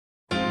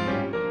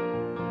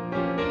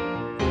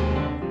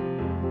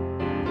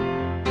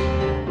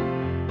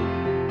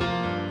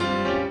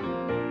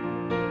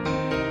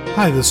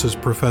Hi, this is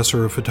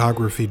Professor of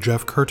Photography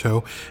Jeff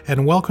Curto,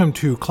 and welcome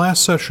to class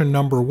session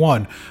number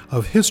 1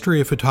 of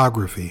History of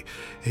Photography,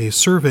 a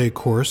survey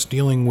course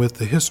dealing with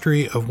the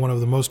history of one of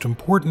the most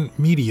important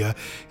media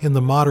in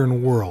the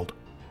modern world,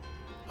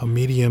 a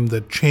medium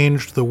that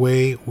changed the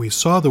way we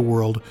saw the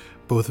world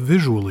both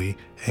visually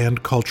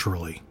and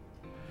culturally.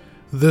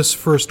 This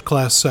first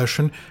class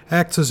session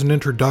acts as an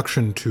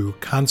introduction to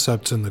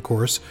concepts in the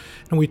course,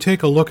 and we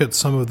take a look at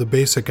some of the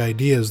basic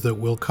ideas that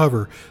we'll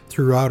cover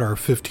throughout our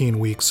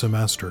 15-week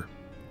semester.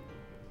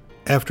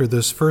 After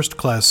this first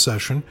class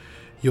session,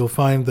 you'll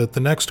find that the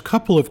next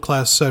couple of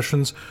class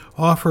sessions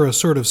offer a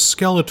sort of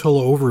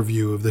skeletal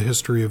overview of the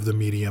history of the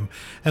medium,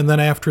 and then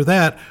after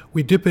that,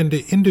 we dip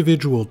into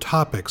individual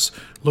topics,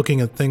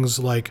 looking at things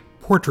like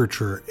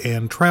portraiture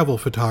and travel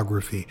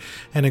photography,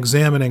 and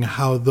examining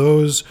how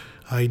those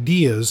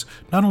ideas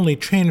not only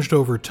changed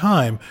over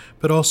time,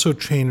 but also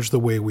changed the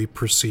way we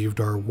perceived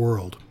our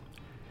world.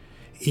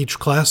 Each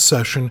class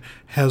session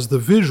has the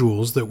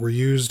visuals that were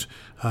used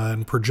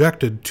and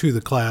projected to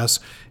the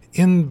class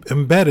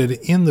embedded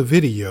in the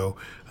video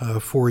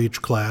for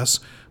each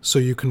class, so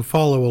you can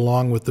follow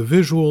along with the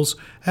visuals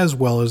as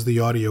well as the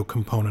audio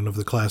component of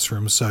the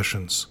classroom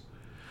sessions.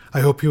 I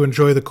hope you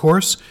enjoy the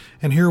course,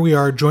 and here we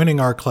are joining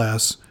our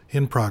class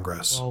in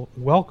progress. Well,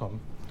 welcome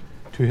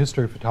to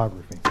History of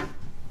Photography.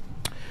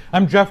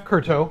 I'm Jeff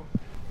Curto.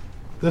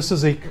 This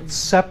is a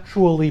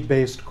conceptually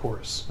based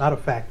course, not a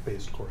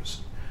fact-based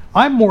course.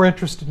 I'm more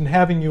interested in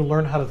having you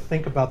learn how to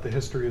think about the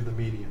history of the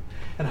medium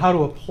and how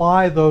to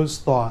apply those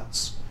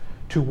thoughts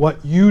to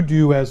what you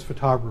do as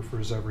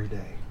photographers every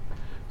day.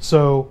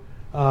 So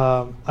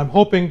I'm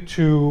hoping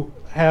to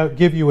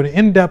give you an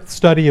in-depth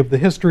study of the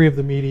history of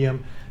the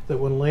medium that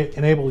will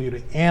enable you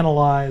to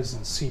analyze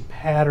and see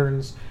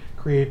patterns,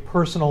 create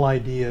personal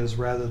ideas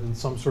rather than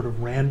some sort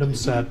of random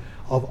set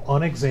of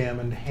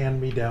unexamined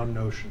hand-me-down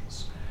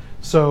notions.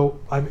 So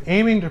I'm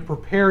aiming to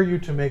prepare you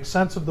to make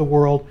sense of the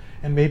world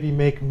and maybe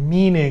make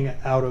meaning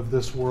out of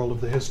this world of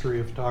the history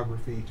of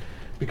photography.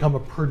 Become a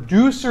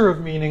producer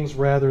of meanings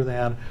rather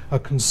than a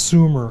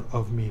consumer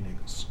of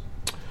meanings.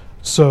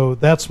 So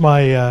that's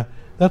my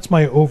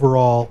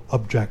overall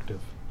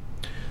objective.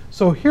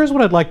 So here's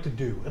what I'd like to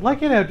do. I'd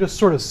like you to just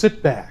sort of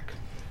sit back.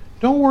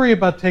 Don't worry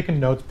about taking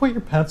notes. Put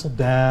your pencil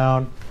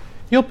down.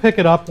 You'll pick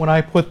it up when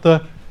I put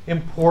the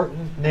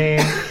important name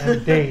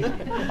and date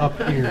up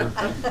here.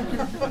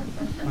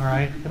 All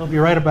right, it'll be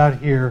right about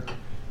here.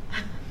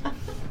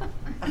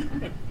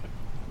 Right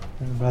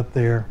about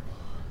there.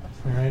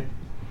 All right.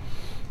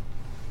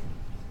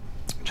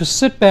 Just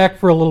sit back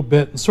for a little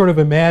bit and sort of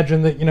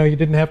imagine that, you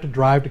didn't have to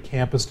drive to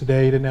campus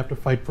today, you didn't have to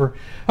fight for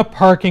a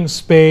parking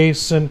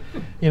space, and,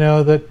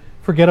 that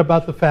forget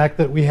about the fact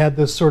that we had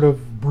this sort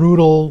of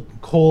brutal,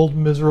 cold,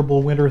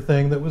 miserable winter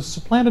thing that was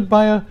supplanted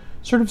by a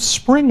sort of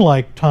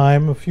spring-like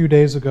time a few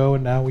days ago,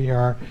 and now we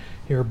are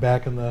here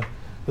back in the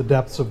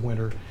depths of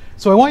winter.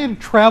 So I want you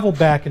to travel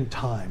back in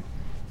time.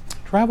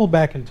 Travel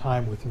back in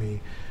time with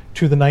me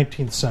to the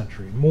 19th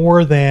century,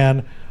 more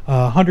than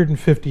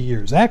 150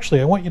 years. Actually,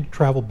 I want you to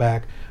travel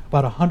back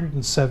about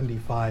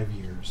 175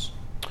 years.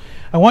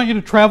 I want you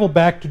to travel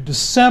back to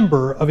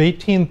December of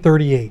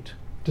 1838.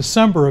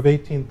 December of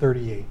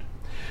 1838.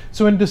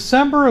 So in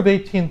December of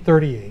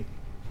 1838,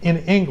 in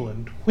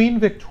England, Queen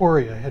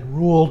Victoria had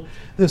ruled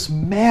this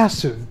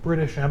massive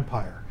British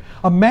Empire,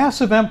 a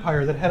massive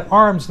empire that had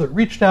arms that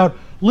reached out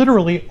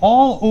literally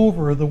all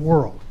over the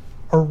world,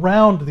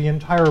 around the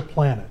entire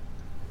planet.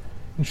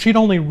 And she'd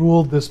only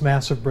ruled this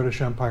massive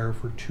British Empire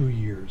for 2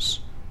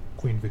 years,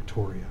 Queen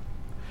Victoria.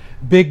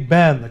 Big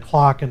Ben, the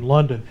clock in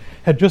London,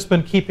 had just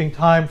been keeping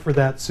time for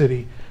that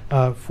city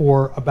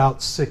for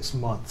about 6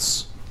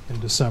 months in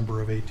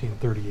December of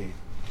 1838.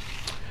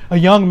 A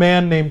young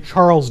man named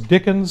Charles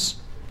Dickens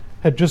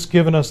had just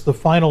given us the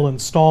final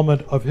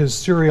installment of his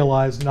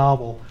serialized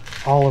novel,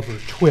 Oliver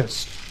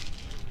Twist.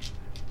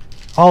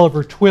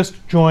 Oliver Twist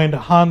joined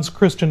Hans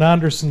Christian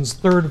Andersen's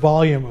third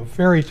volume of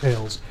fairy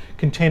tales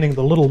containing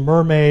The Little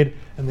Mermaid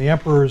and The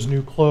Emperor's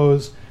New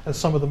Clothes as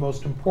some of the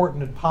most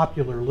important and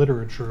popular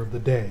literature of the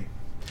day.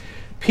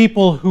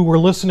 People who were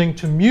listening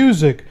to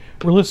music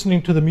were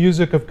listening to the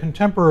music of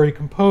contemporary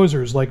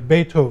composers like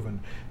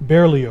Beethoven,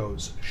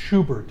 Berlioz,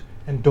 Schubert,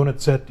 and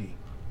Donizetti.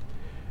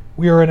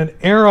 We are in an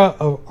era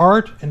of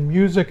art and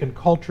music and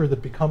culture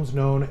that becomes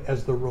known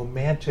as the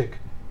Romantic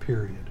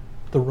period.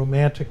 The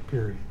Romantic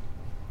period.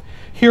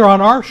 Here on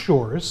our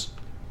shores,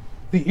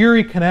 the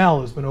Erie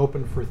Canal has been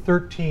open for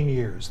 13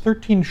 years,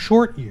 13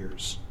 short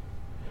years.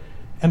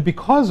 And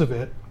because of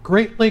it,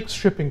 Great Lakes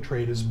shipping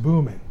trade is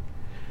booming.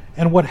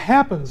 And what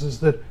happens is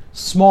that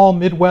small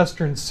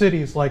Midwestern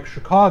cities like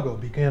Chicago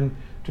begin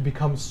to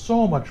become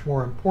so much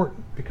more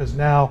important because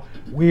now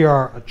we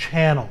are a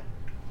channel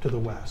to the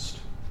West.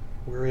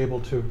 We're able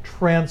to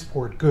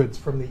transport goods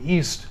from the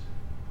east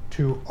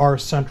to our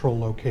central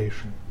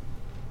location.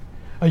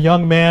 A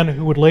young man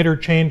who would later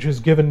change his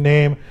given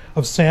name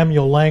of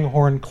Samuel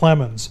Langhorne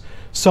Clemens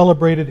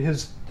celebrated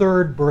his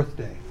 3rd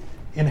birthday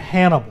in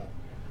Hannibal,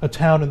 a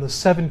town in the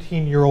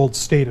 17-year-old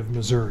state of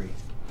Missouri.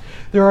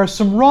 There are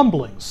some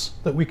rumblings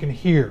that we can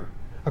hear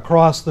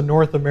across the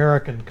North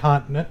American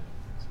continent,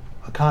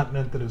 a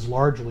continent that is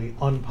largely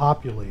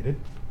unpopulated.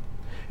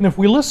 And if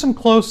we listen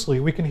closely,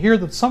 we can hear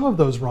that some of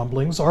those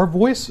rumblings are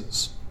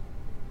voices.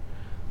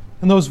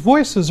 And those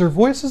voices are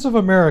voices of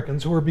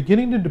Americans who are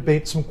beginning to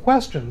debate some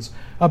questions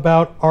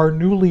about our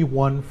newly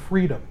won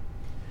freedom.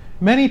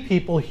 Many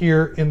people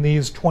here in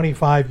these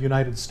 25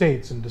 United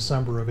States in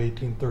December of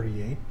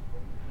 1838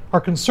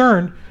 are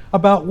concerned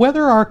about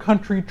whether our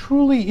country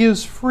truly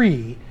is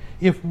free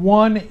if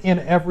 1 in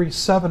every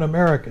 7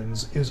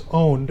 Americans is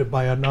owned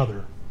by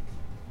another.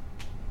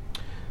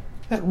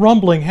 That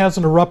rumbling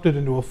hasn't erupted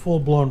into a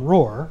full-blown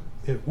roar.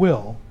 It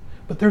will.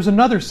 But there's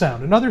another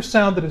sound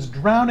that is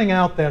drowning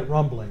out that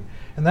rumbling,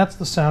 and that's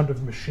the sound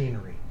of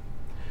machinery.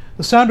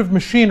 The sound of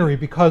machinery,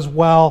 because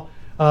while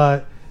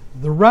the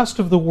rest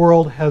of the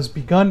world has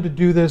begun to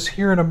do this,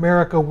 here in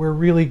America we're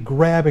really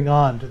grabbing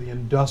on to the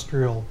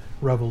Industrial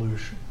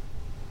Revolution.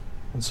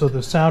 And so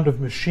the sound of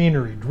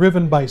machinery,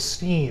 driven by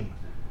steam,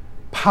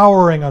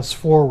 powering us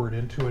forward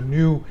into a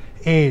new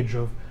age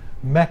of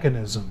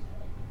mechanism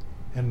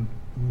and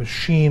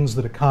machines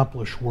that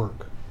accomplish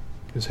work,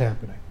 is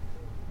happening.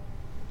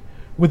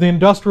 With the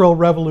Industrial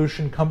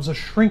Revolution comes a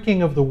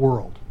shrinking of the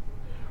world.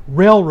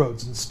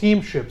 Railroads and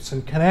steamships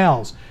and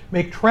canals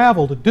make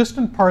travel to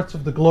distant parts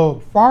of the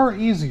globe far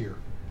easier,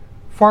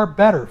 far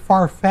better,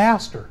 far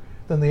faster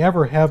than they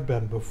ever have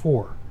been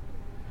before.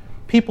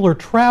 People are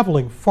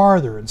traveling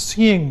farther and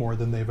seeing more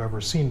than they've ever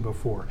seen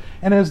before.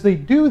 And as they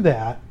do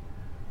that,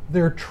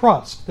 their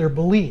trust, their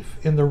belief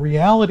in the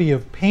reality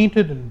of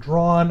painted and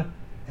drawn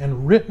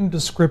and written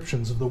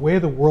descriptions of the way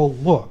the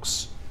world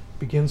looks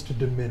begins to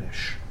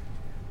diminish.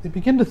 They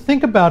begin to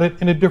think about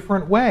it in a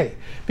different way,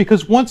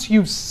 because once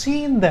you've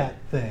seen that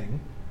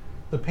thing,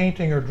 the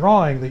painting or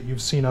drawing that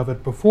you've seen of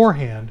it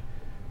beforehand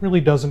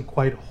really doesn't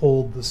quite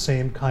hold the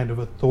same kind of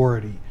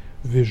authority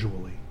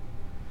visually.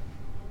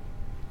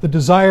 The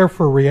desire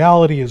for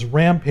reality is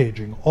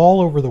rampaging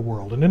all over the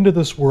world, and into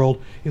this world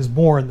is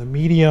born the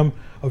medium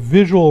of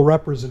visual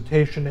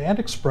representation and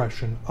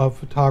expression of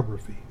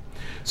photography.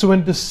 So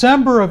in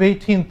December of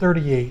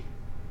 1838,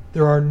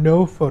 there are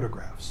no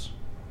photographs.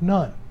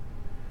 None.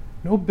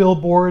 No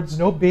billboards,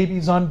 no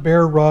babies on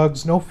bare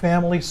rugs, no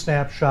family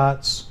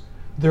snapshots.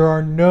 There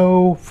are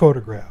no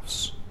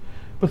photographs.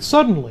 But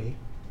suddenly,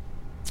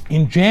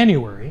 in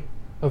January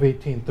of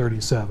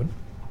 1839,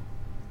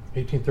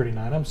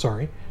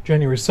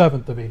 January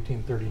 7th of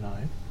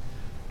 1839,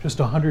 just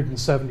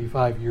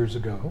 175 years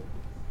ago,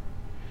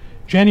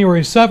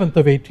 January 7th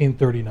of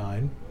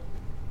 1839,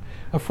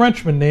 a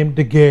Frenchman named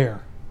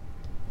Daguerre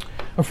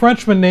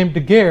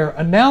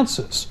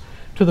announces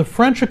to the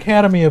French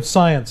Academy of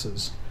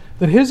Sciences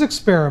that his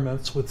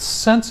experiments with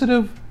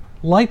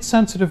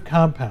light-sensitive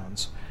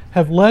compounds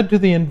have led to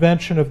the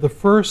invention of the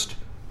first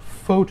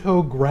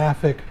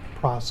photographic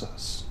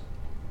process.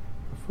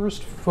 The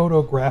first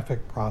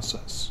photographic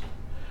process.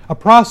 A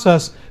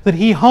process that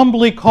he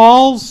humbly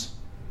calls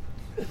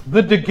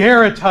the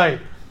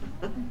daguerreotype.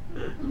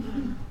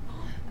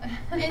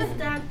 Is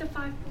that the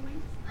 5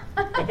 points?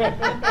 5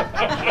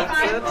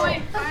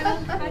 point,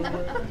 5 point.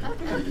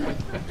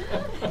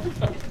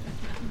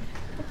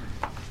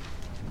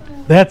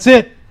 That's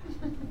it.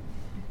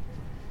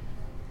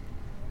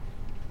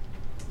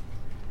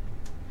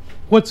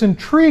 What's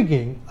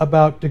intriguing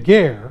about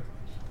Daguerre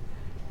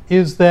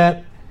is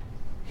that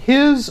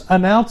his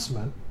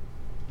announcement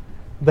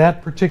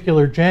that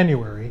particular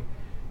January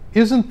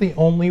isn't the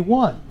only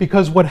one.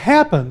 Because what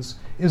happens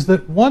is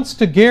that once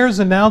Daguerre's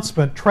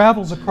announcement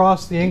travels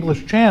across the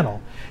English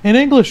Channel, an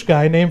English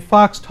guy named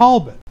Fox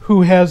Talbot,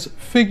 who has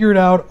figured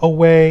out a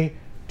way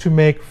to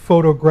make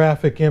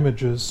photographic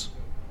images,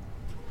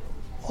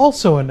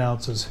 also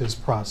announces his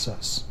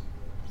process.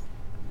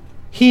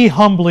 He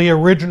humbly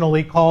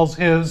originally calls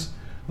his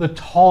the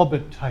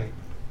Talbot type.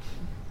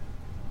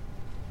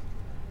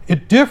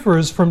 It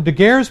differs from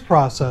Daguerre's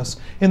process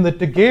in that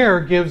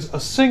Daguerre gives a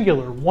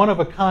singular,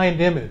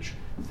 one-of-a-kind image,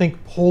 think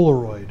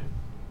Polaroid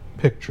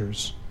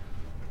pictures,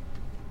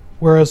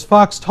 whereas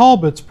Fox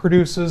Talbot's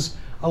produces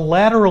a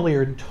laterally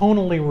or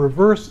tonally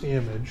reversed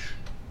image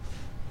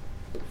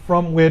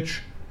from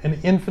which an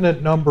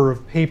infinite number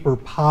of paper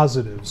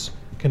positives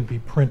can be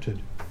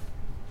printed.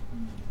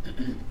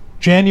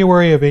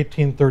 January of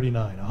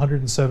 1839,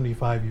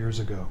 175 years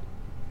ago.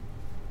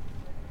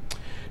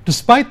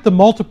 Despite the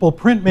multiple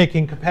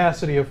printmaking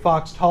capacity of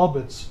Fox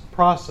Talbot's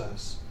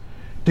process,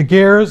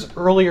 Daguerre's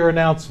earlier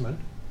announcement,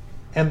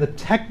 and the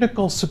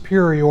technical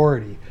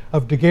superiority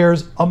of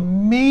Daguerre's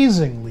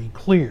amazingly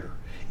clear,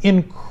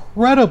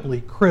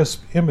 incredibly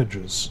crisp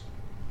images,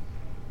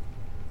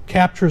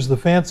 captures the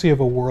fancy of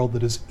a world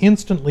that is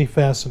instantly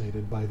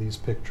fascinated by these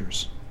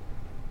pictures.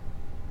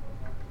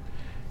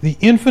 The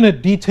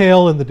infinite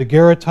detail in the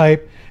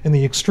daguerreotype and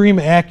the extreme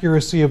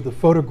accuracy of the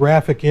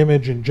photographic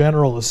image in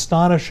general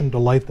astonish and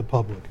delight the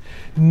public.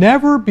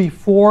 Never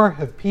before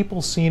have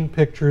people seen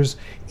pictures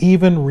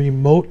even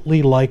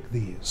remotely like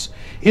these.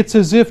 It's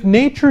as if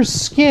nature's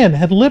skin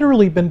had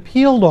literally been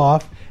peeled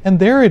off, and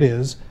there it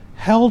is,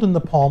 held in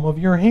the palm of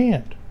your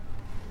hand.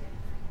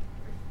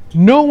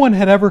 No one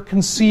had ever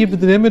conceived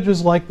that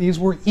images like these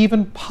were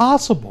even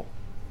possible.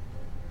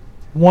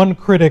 One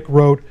critic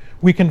wrote,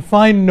 "We can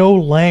find no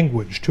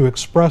language to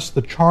express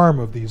the charm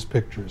of these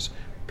pictures,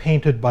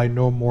 painted by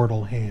no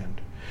mortal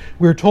hand.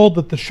 We are told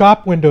that the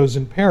shop windows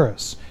in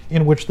Paris,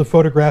 in which the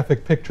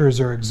photographic pictures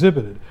are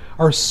exhibited,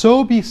 are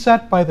so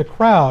beset by the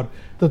crowd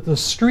that the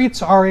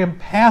streets are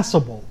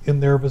impassable in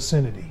their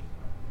vicinity."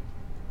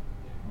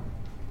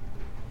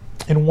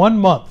 In 1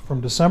 month,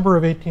 from December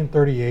of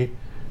 1838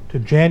 to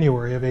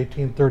January of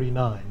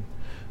 1839,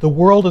 the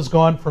world has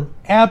gone from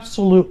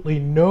absolutely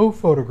no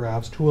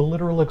photographs to a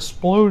literal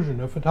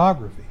explosion of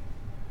photography.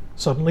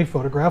 Suddenly,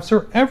 photographs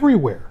are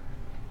everywhere.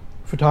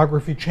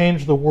 Photography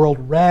changed the world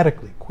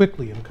radically,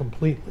 quickly, and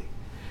completely.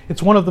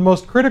 It's one of the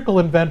most critical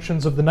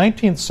inventions of the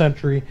 19th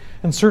century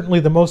and certainly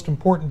the most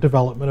important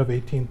development of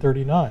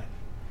 1839.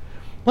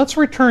 Let's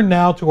return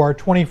now to our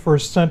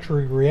 21st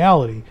century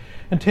reality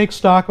and take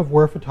stock of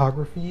where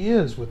photography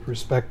is with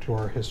respect to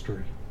our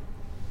history.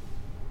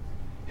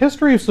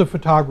 Histories of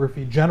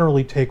photography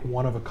generally take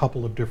one of a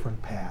couple of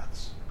different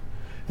paths.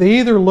 They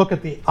either look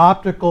at the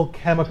optical,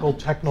 chemical,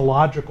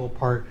 technological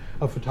part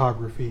of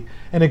photography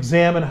and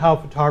examine how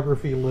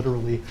photography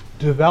literally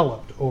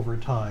developed over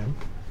time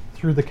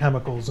through the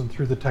chemicals and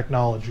through the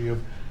technology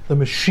of the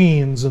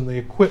machines and the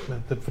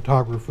equipment that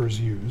photographers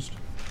used.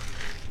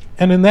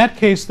 And in that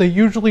case, they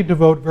usually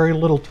devote very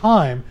little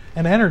time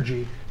and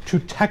energy to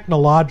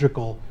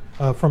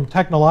from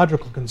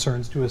technological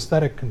concerns to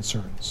aesthetic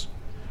concerns.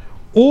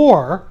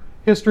 Or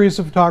histories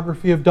of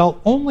photography have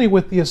dealt only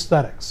with the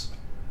aesthetics,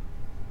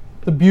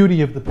 the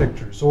beauty of the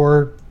pictures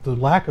or the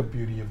lack of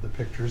beauty of the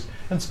pictures,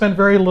 and spend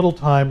very little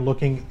time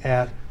looking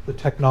at the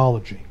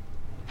technology.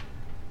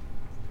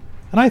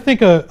 And I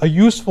think a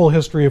useful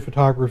history of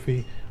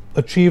photography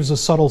achieves a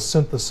subtle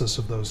synthesis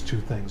of those two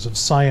things, of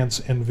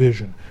science and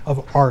vision,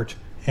 of art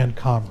and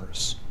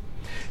commerce.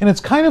 And it's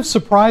kind of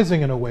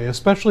surprising in a way,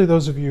 especially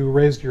those of you who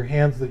raised your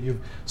hands that you've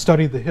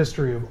studied the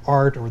history of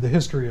art or the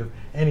history of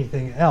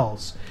anything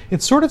else.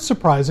 It's sort of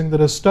surprising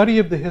that a study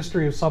of the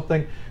history of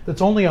something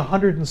that's only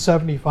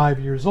 175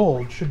 years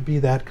old should be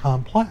that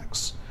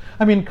complex.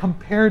 I mean,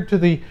 compared to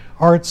the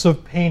arts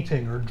of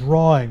painting or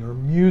drawing or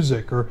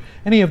music or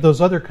any of those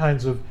other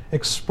kinds of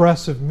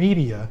expressive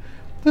media,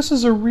 this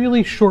is a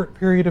really short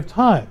period of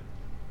time.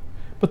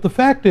 But the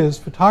fact is,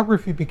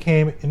 photography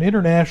became an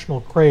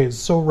international craze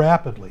so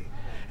rapidly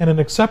and an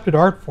accepted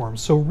art form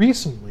so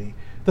recently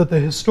that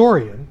the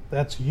historian,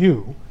 that's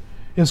you,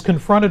 is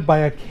confronted by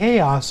a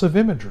chaos of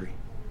imagery.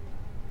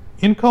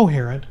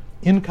 Incoherent,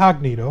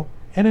 incognito,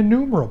 and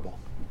innumerable.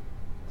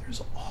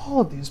 There's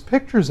all of these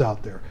pictures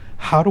out there.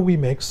 How do we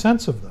make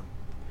sense of them?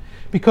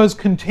 Because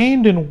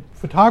contained in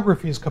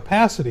photography's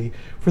capacity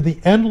for the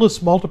endless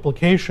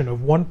multiplication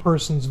of one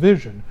person's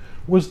vision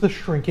was the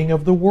shrinking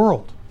of the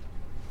world.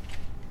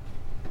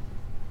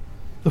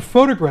 The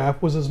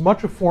photograph was as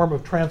much a form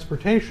of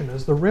transportation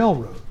as the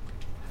railroad,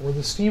 or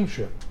the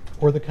steamship,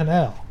 or the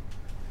canal.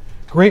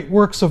 Great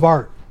works of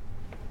art,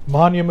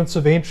 monuments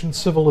of ancient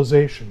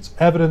civilizations,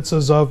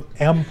 evidences of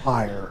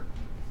empire,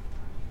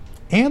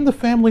 and the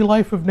family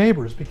life of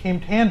neighbors became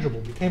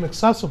tangible, became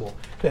accessible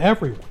to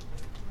everyone.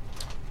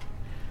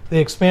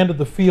 They expanded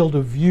the field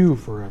of view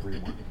for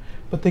everyone,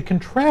 but they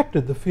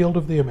contracted the field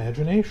of the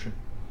imagination,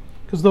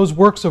 because those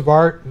works of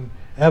art and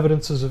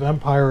evidences of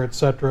empire,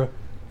 etc.,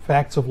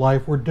 facts of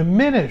life, were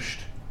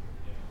diminished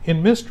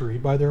in mystery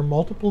by their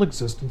multiple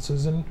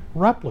existences in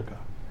replica.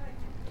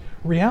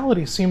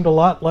 Reality seemed a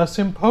lot less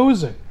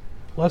imposing,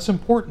 less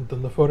important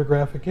than the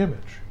photographic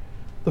image.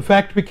 The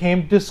fact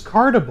became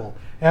discardable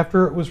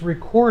after it was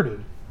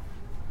recorded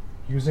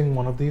using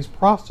one of these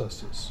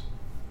processes.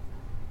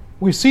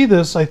 We see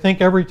this, I think,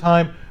 every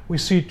time we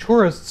see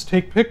tourists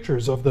take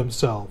pictures of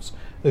themselves.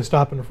 They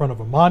stop in front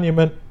of a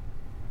monument,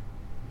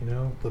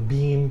 the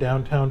Bean,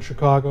 downtown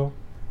Chicago,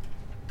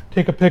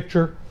 take a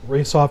picture,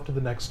 race off to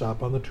the next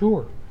stop on the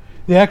tour.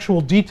 The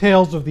actual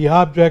details of the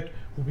object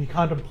will be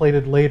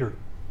contemplated later,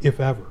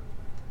 if ever.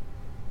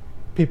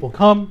 People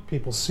come,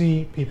 people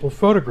see, people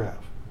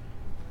photograph.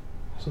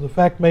 So the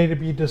fact may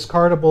be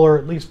discardable or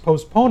at least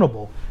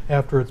postponable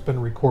after it's been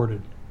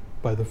recorded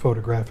by the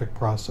photographic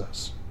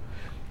process.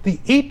 The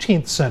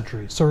 18th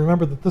century, so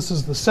remember that this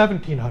is the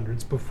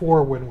 1700s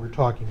before when we're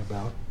talking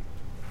about.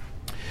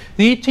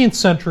 The 18th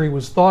century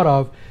was thought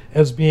of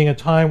as being a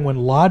time when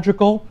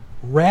logical,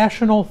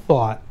 rational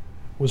thought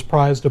was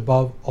prized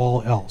above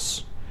all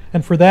else.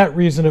 And for that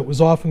reason, it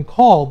was often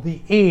called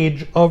the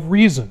age of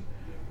reason,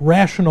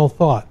 rational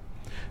thought.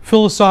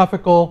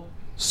 Philosophical,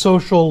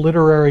 social,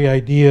 literary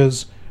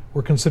ideas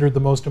were considered the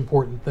most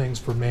important things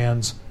for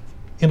man's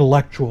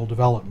intellectual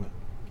development.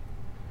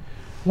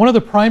 One of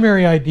the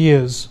primary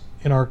ideas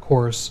in our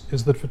course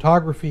is that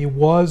photography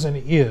was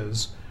and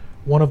is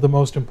one of the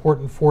most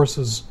important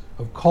forces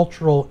of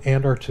cultural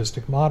and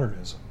artistic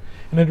modernism.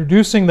 And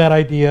introducing that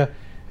idea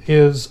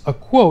is a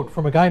quote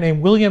from a guy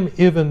named William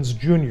Ivins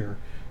Jr.,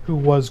 who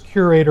was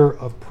curator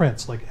of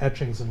prints, like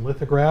etchings and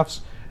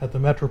lithographs, at the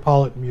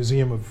Metropolitan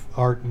Museum of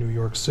Art in New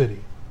York City.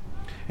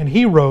 And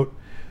he wrote,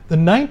 The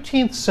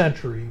 19th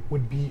century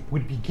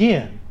would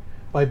begin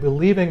by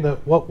believing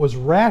that what was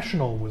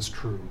rational was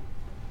true,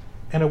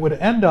 and it would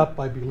end up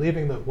by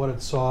believing that what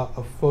it saw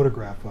a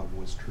photograph of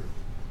was true.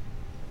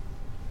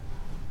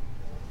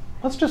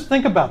 Let's just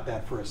think about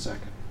that for a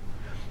second.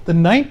 The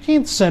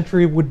 19th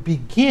century would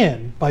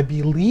begin by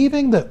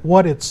believing that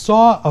what it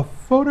saw a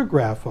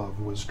photograph of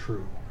was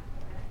true.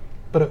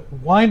 But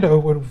the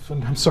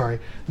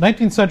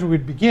 19th century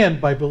would begin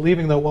by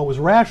believing that what was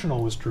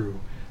rational was true,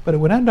 but it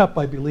would end up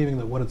by believing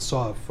that what it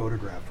saw a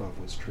photograph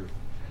of was true.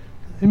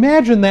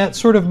 Imagine that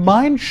sort of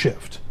mind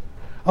shift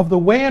of the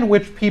way in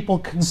which people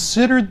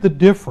considered the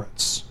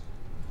difference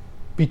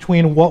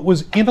between what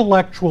was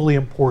intellectually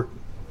important,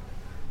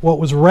 what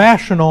was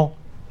rational,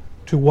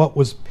 to what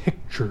was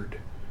pictured.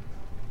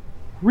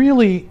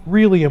 Really,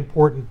 really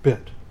important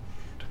bit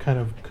to kind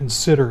of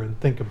consider and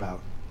think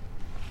about.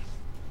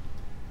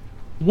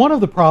 One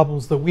of the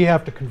problems that we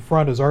have to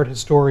confront as art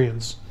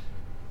historians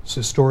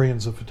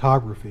of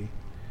photography,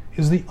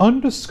 is the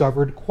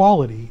undiscovered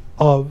quality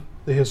of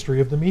the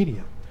history of the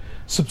medium.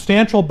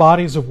 Substantial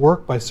bodies of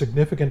work by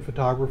significant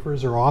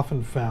photographers are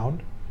often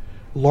found.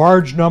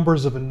 Large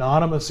numbers of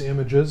anonymous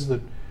images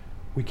that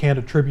we can't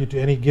attribute to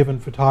any given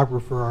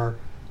photographer are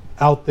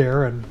out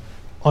there and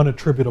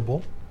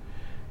unattributable.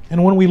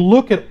 And when we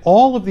look at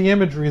all of the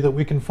imagery that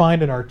we can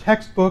find in our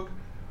textbook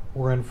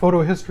or in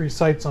photo history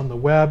sites on the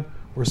web,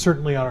 or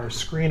certainly on our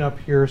screen up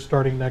here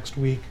starting next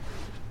week,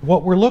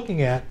 what we're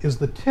looking at is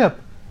the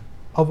tip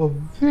of a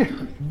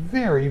very,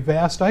 very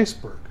vast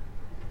iceberg.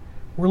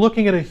 We're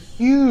looking at a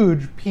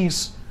huge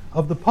piece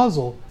of the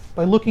puzzle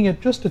by looking at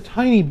just a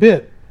tiny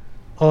bit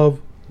of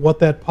what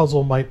that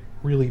puzzle might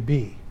really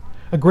be.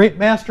 A great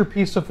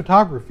masterpiece of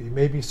photography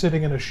may be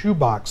sitting in a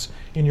shoebox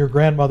in your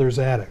grandmother's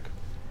attic.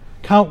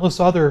 Countless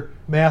other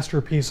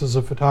masterpieces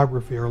of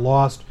photography are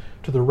lost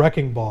to the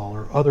wrecking ball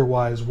or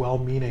otherwise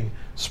well-meaning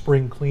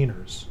spring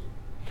cleaners.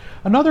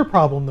 Another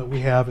problem that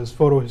we have as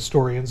photo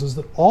historians is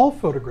that all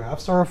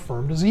photographs are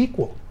affirmed as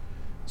equal.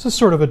 This is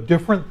sort of a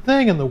different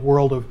thing in the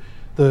world of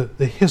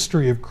the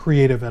history of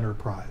creative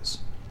enterprise.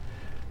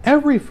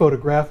 Every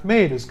photograph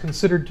made is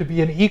considered to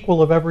be an equal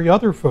of every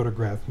other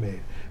photograph made,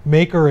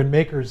 maker and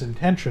maker's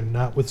intention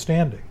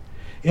notwithstanding.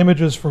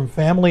 Images from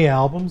family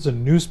albums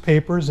and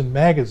newspapers and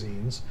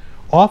magazines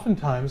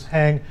oftentimes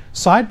hang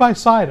side by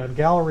side on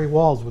gallery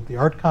walls with the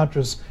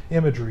art-conscious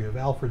imagery of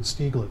Alfred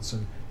Stieglitz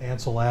and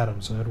Ansel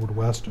Adams and Edward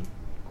Weston.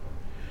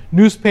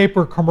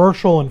 Newspaper,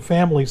 commercial, and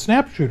family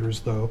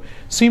snapshooters, though,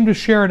 seem to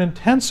share an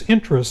intense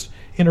interest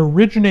in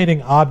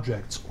originating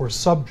objects or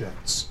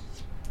subjects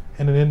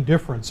and an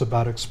indifference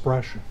about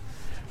expression.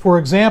 For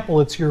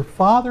example, it's your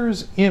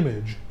father's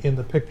image in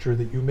the picture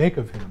that you make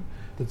of him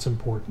that's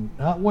important,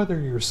 not whether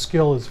your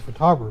skill as a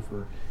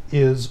photographer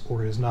is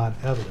or is not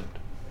evident.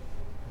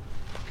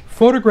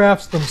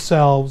 Photographs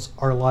themselves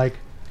are like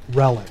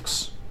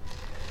relics,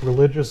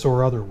 religious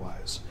or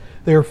otherwise.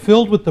 They are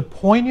filled with the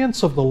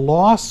poignance of the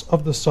loss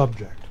of the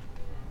subject.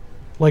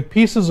 Like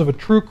pieces of a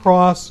true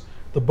cross,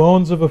 the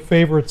bones of a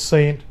favorite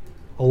saint,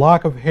 a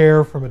lock of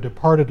hair from a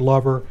departed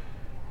lover,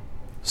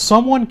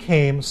 someone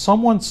came,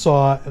 someone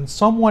saw, and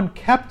someone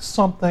kept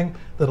something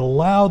that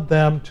allowed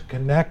them to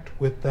connect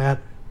with that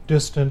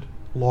distant,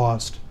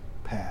 lost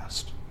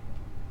past.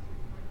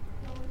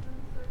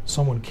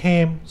 Someone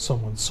came,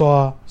 someone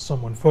saw,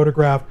 someone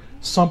photographed,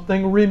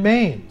 something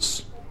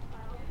remains.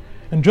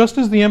 And just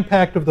as the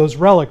impact of those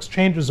relics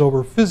changes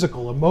over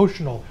physical,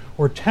 emotional,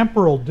 or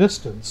temporal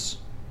distance,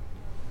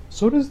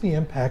 so does the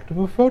impact of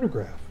a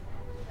photograph.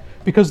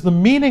 Because the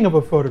meaning of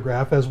a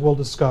photograph, as we'll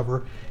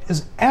discover,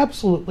 is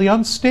absolutely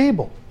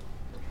unstable.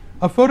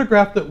 A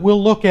photograph that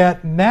we'll look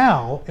at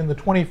now in the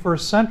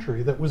 21st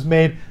century that was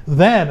made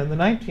then in the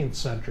 19th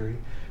century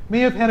may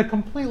have had a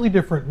completely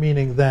different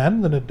meaning then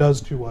than it does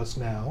to us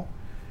now,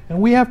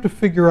 and we have to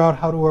figure out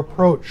how to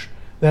approach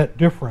that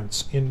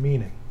difference in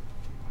meaning.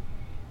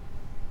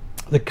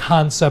 The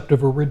concept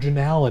of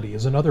originality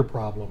is another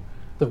problem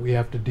that we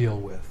have to deal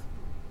with.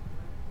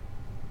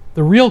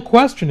 The real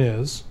question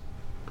is,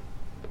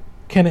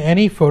 can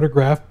any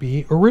photograph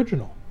be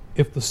original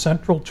if the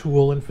central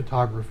tool in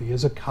photography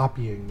is a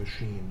copying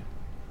machine?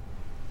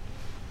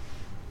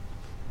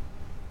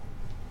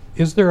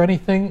 Is there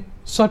anything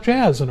such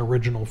as an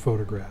original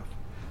photograph?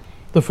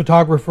 The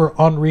photographer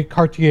Henri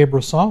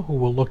Cartier-Bresson, who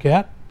we'll look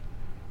at,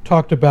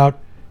 talked about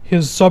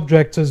his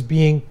subjects as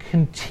being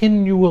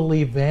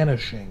continually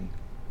vanishing.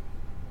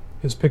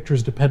 His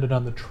pictures depended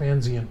on the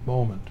transient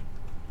moment.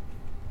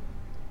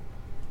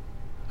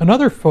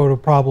 Another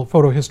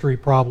photo history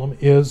problem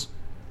is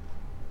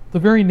the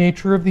very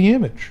nature of the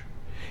image.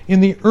 In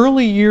the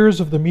early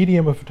years of the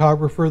medium of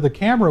photographer, the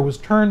camera was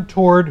turned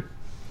toward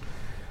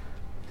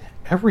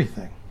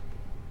everything.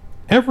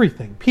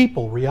 Everything.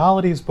 People,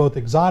 realities, both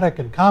exotic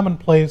and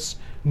commonplace,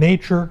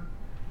 nature,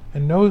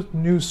 and no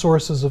new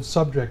sources of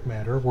subject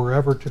matter were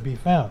ever to be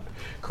found.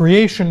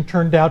 Creation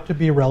turned out to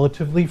be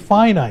relatively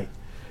finite.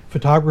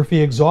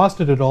 Photography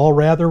exhausted it all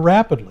rather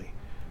rapidly.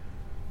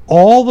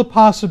 All the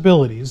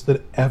possibilities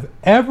that have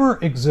ever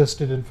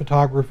existed in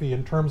photography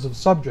in terms of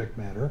subject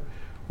matter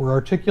were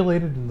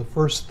articulated in the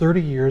first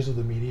 30 years of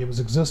the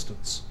medium's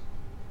existence.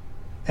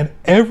 And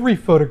every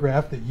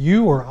photograph that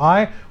you or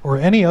I or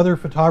any other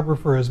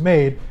photographer has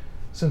made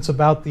since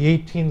about the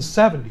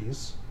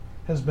 1870s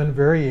has been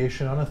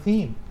variation on a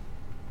theme.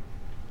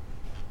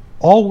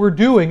 All we're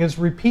doing is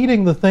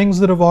repeating the things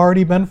that have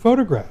already been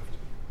photographed.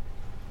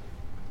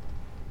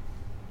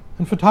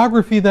 And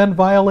photography then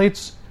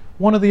violates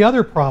one of the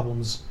other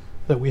problems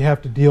that we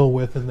have to deal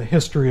with in the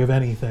history of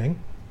anything.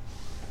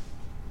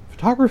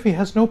 Photography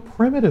has no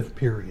primitive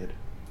period.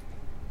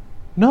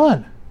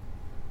 None.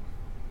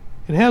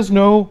 It has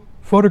no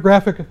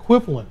photographic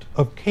equivalent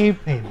of cave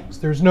paintings.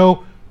 There's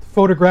no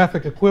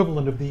photographic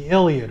equivalent of the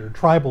Iliad or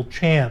tribal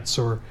chants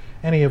or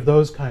any of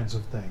those kinds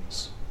of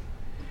things.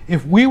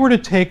 If we were to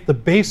take the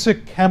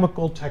basic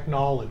chemical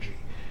technology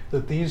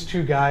that these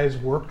two guys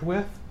worked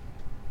with,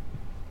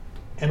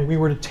 and we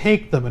were to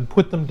take them and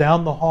put them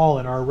down the hall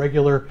in our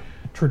regular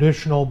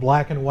traditional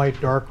black and white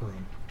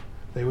darkroom,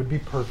 they would be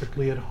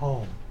perfectly at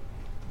home.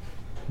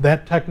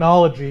 That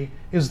technology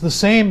is the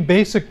same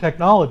basic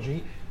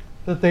technology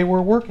that they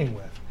were working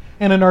with.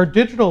 And in our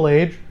digital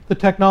age, the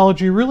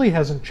technology really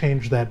hasn't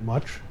changed that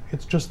much.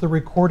 It's just the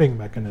recording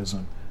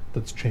mechanism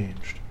that's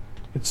changed.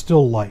 It's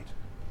still light.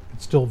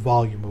 It's still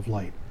volume of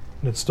light.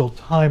 And it's still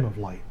time of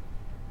light.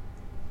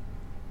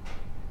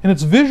 And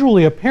it's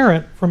visually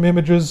apparent from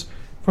images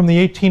from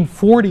the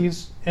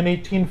 1840s and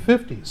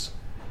 1850s.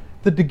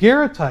 The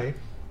daguerreotype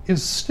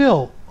is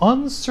still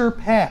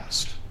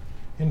unsurpassed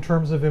in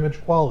terms of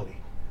image quality.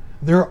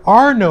 There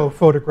are no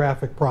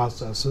photographic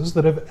processes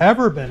that have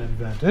ever been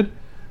invented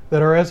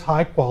that are as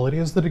high quality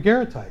as the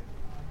daguerreotype.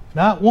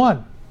 Not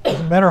one.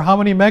 Doesn't matter how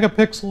many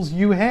megapixels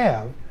you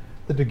have,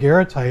 the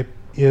daguerreotype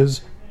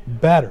is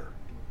better.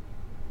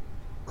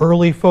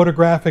 Early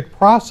photographic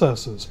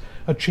processes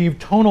achieve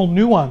tonal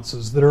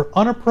nuances that are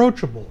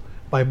unapproachable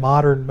by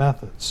modern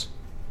methods.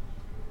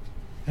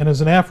 And as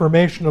an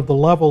affirmation of the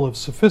level of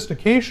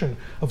sophistication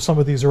of some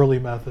of these early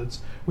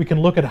methods, we can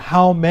look at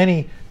how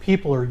many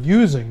people are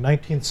using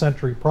 19th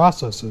century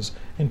processes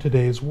in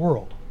today's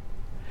world.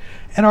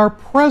 And our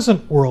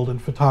present world in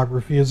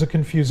photography is a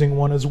confusing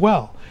one as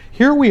well.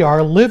 Here we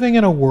are living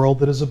in a world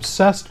that is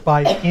obsessed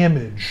by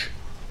image,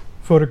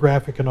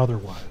 photographic and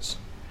otherwise.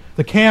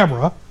 The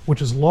camera, which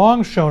has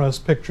long shown us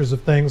pictures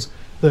of things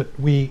that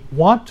we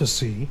want to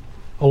see,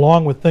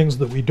 along with things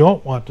that we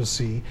don't want to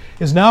see,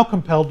 is now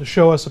compelled to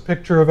show us a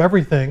picture of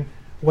everything,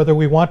 whether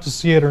we want to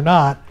see it or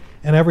not,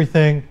 and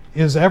everything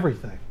is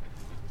everything.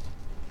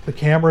 The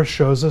camera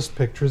shows us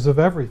pictures of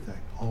everything.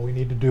 All we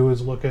need to do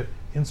is look at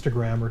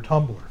Instagram or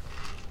Tumblr,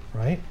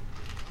 right?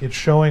 It's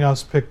showing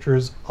us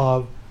pictures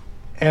of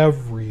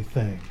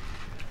everything.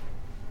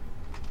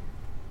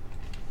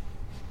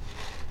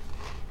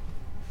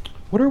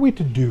 What are we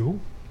to do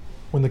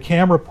when the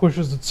camera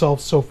pushes itself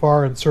so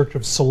far in search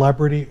of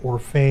celebrity or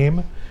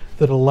fame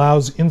that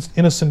allows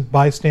innocent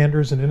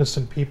bystanders and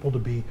innocent people to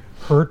be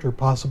hurt or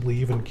possibly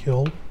even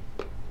killed?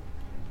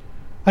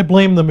 I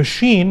blame the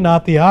machine,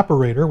 not the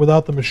operator.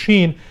 Without the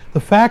machine, the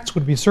facts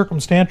would be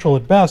circumstantial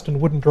at best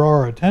and wouldn't draw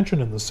our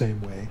attention in the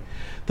same way.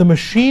 The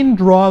machine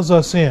draws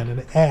us in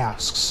and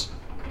asks.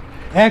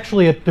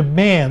 Actually, it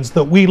demands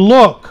that we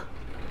look.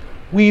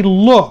 We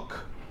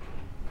look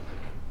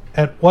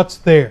at what's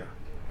there.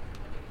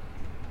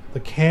 The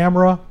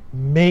camera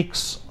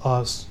makes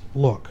us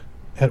look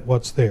at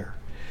what's there.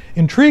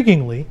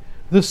 Intriguingly,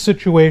 this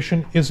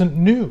situation isn't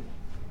new.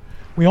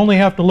 We only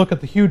have to look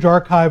at the huge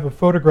archive of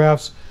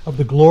photographs of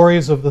the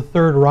glories of the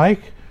Third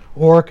Reich,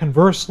 or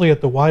conversely at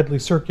the widely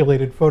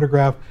circulated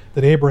photograph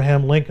that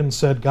Abraham Lincoln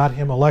said got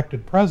him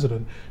elected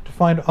president, to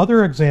find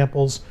other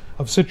examples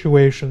of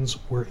situations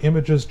where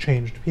images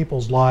changed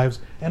people's lives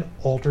and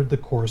altered the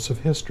course of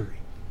history.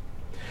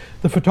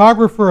 The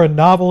photographer and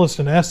novelist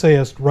and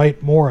essayist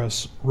Wright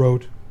Morris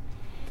wrote,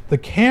 "The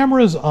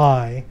camera's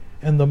eye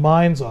and the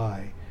mind's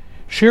eye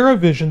share a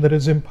vision that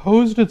has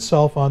imposed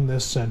itself on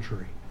this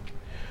century.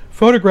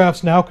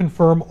 Photographs now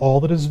confirm all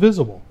that is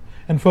visible,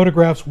 and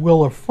photographs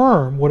will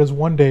affirm what is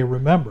one day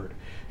remembered.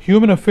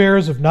 Human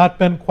affairs have not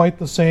been quite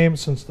the same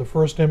since the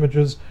first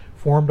images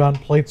formed on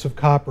plates of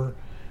copper,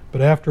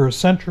 but after a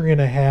century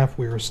and a half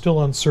we are still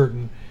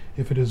uncertain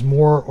if it is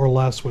more or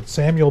less what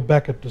Samuel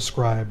Beckett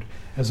described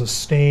as a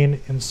stain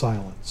in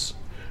silence.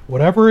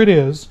 Whatever it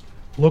is,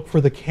 look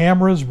for the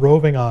camera's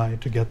roving eye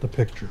to get the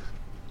picture."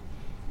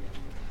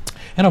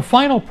 And a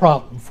final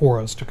problem for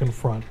us to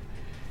confront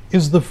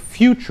is the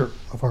future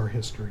of our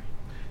history.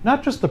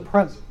 Not just the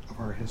present of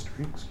our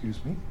history,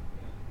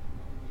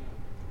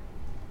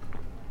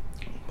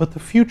 but the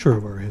future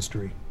of our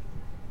history.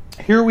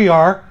 Here we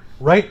are,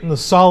 right in the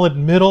solid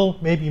middle,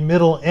 maybe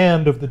middle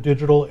end of the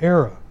digital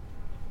era.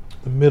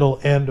 The middle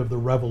end of the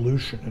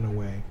revolution, in a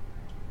way.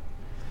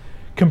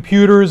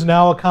 Computers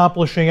now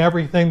accomplishing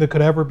everything that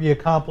could ever be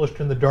accomplished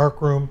in the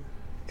darkroom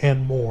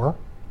and more.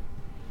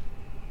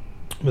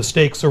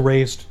 Mistakes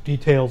erased,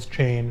 details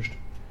changed.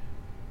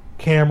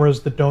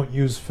 Cameras that don't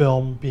use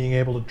film being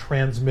able to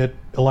transmit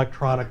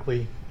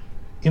electronically,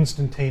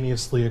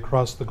 instantaneously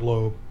across the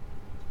globe.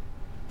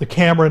 The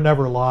camera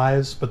never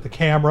lies, but the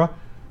camera,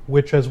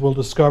 which, as we'll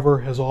discover,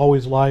 has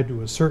always lied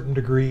to a certain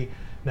degree,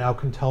 now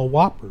can tell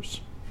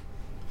whoppers.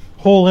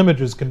 Whole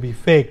images can be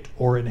faked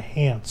or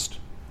enhanced.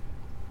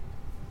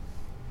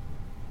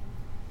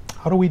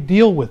 How do we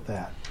deal with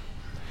that?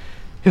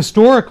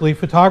 Historically,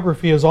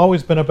 photography has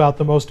always been about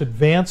the most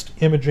advanced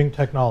imaging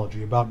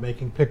technology, about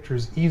making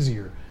pictures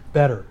easier,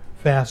 better,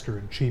 faster,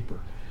 and cheaper.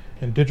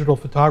 And digital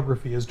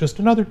photography is just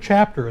another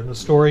chapter in the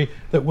story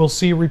that we'll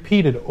see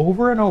repeated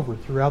over and over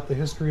throughout the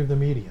history of the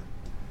medium.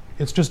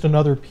 It's just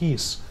another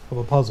piece of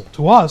a puzzle.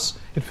 To us,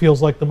 it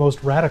feels like the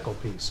most radical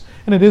piece.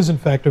 And it is, in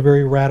fact, a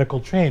very radical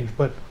change,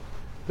 but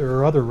there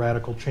are other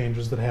radical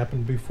changes that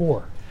happened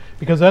before.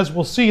 Because as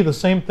we'll see, the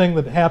same thing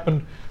that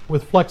happened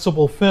with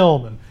flexible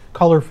film and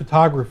color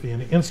photography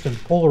and instant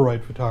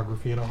Polaroid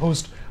photography and a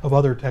host of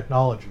other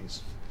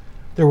technologies.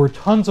 There were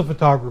tons of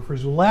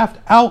photographers who laughed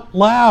out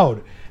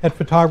loud at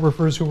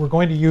photographers who were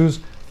going to use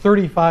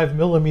 35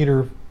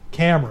 millimeter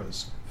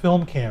cameras,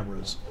 film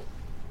cameras,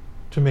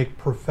 to make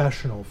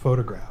professional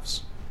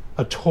photographs.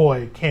 A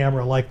toy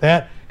camera like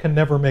that can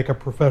never make a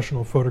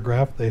professional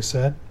photograph, they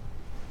said.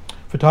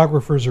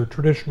 Photographers are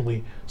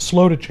traditionally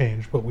slow to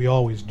change, but we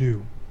always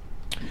do.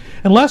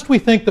 And lest we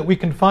think that we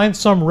can find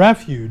some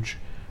refuge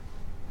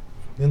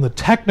in the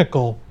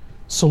technical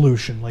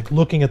solution, like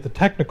looking at the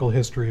technical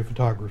history of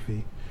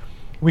photography,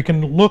 we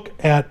can look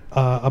at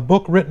a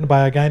book written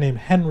by a guy named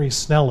Henry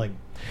Snelling.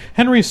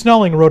 Henry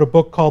Snelling wrote a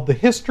book called The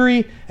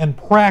History and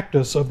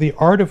Practice of the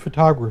Art of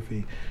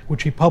Photography,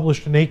 which he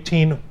published in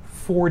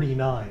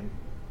 1849.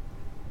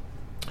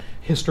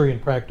 History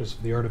and Practice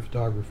of the Art of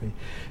Photography.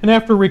 And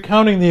after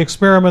recounting the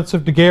experiments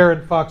of Daguerre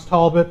and Fox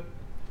Talbot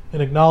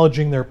and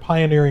acknowledging their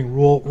pioneering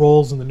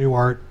roles in the new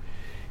art,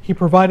 he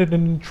provided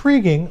an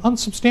intriguing,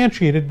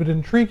 unsubstantiated but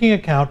intriguing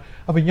account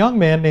of a young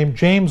man named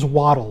James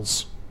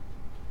Wattles,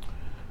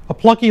 a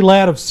plucky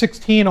lad of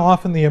 16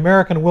 off in the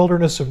American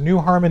wilderness of New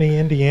Harmony,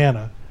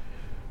 Indiana,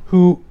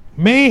 who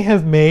may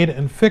have made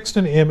and fixed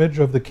an image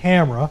of the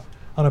camera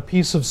on a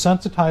piece of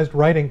sensitized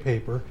writing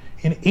paper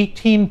in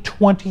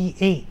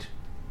 1828,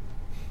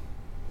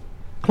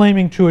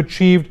 claiming to have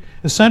achieved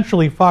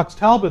essentially Fox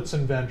Talbot's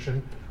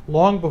invention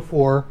long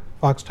before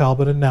Fox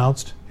Talbot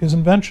announced his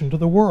invention to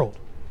the world.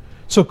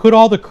 So could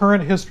all the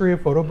current history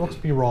of photo books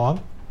be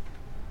wrong?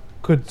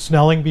 Could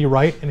Snelling be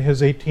right in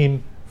his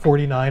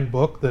 1849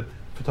 book that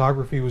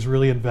photography was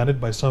really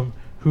invented by some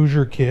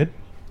Hoosier kid?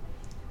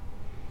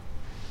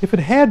 If it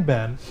had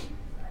been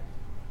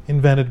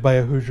invented by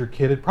a Hoosier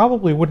kid, it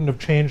probably wouldn't have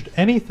changed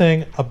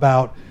anything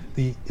about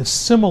the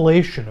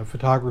assimilation of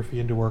photography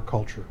into our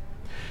culture.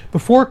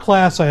 Before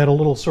class, I had a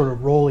little sort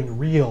of rolling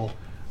reel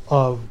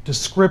of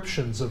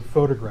descriptions of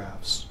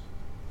photographs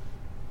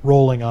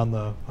rolling on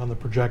the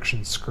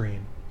projection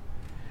screen.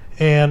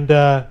 And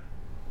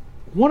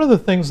one of the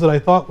things that I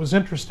thought was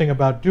interesting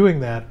about doing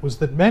that was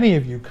that many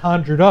of you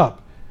conjured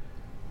up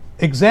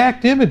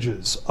exact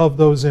images of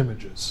those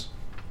images.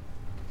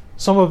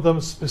 Some of them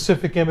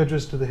specific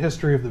images to the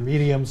history of the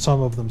medium,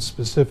 some of them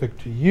specific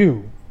to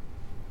you.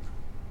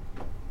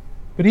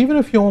 But even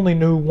if you only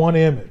knew one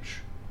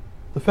image,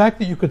 the fact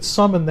that you could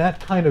summon that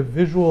kind of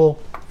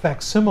visual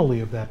facsimile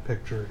of that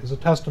picture is a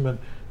testament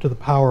to the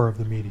power of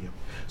the medium.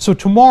 So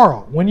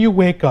tomorrow, when you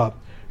wake up,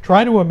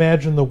 try to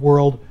imagine the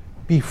world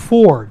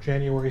before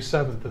January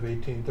 7th of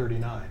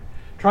 1839.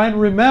 Try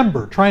and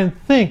remember, try and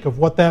think of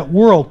what that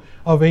world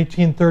of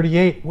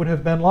 1838 would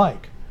have been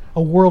like,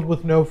 a world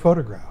with no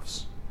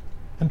photographs.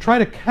 And try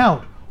to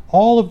count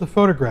all of the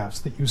photographs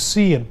that you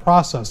see and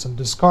process and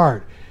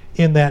discard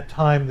in that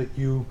time that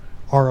you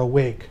are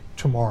awake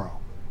tomorrow,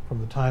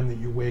 from the time that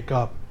you wake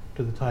up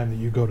to the time that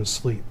you go to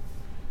sleep.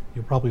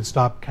 You'll probably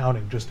stop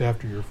counting just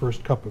after your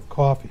first cup of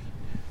coffee.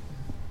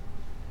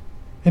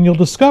 And you'll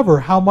discover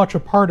how much a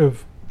part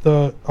of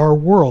our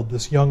world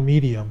this young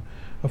medium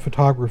of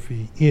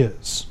photography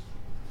is.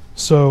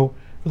 So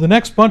for the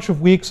next bunch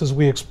of weeks as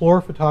we explore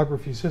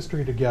photography's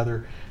history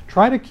together,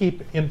 try to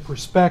keep in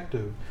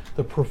perspective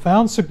the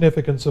profound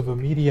significance of a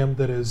medium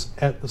that is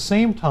at the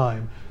same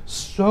time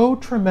so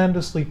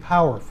tremendously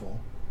powerful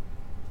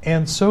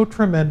and so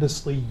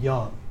tremendously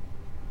young.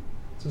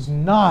 This is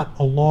not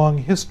a long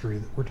history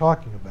that we're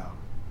talking about.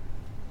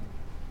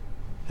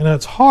 And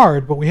it's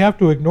hard, but we have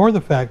to ignore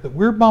the fact that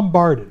we're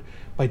bombarded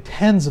by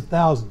tens of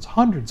thousands,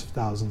 hundreds of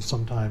thousands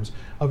sometimes,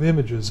 of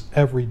images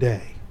every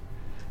day.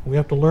 We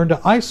have to learn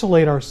to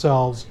isolate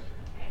ourselves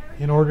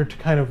in order to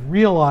kind of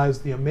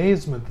realize the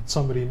amazement that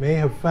somebody may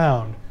have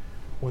found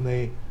when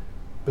they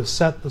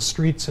beset the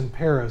streets in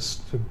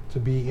Paris to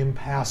be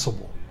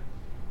impassable.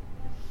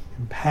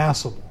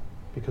 Impassable,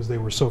 because they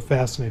were so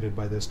fascinated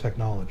by this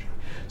technology.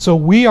 So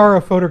we are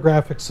a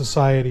photographic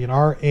society, and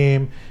our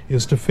aim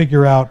is to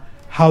figure out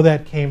how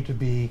that came to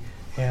be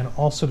and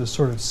also to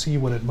sort of see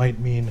what it might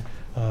mean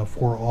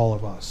for all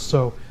of us.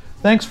 So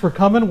thanks for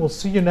coming. We'll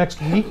see you next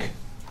week.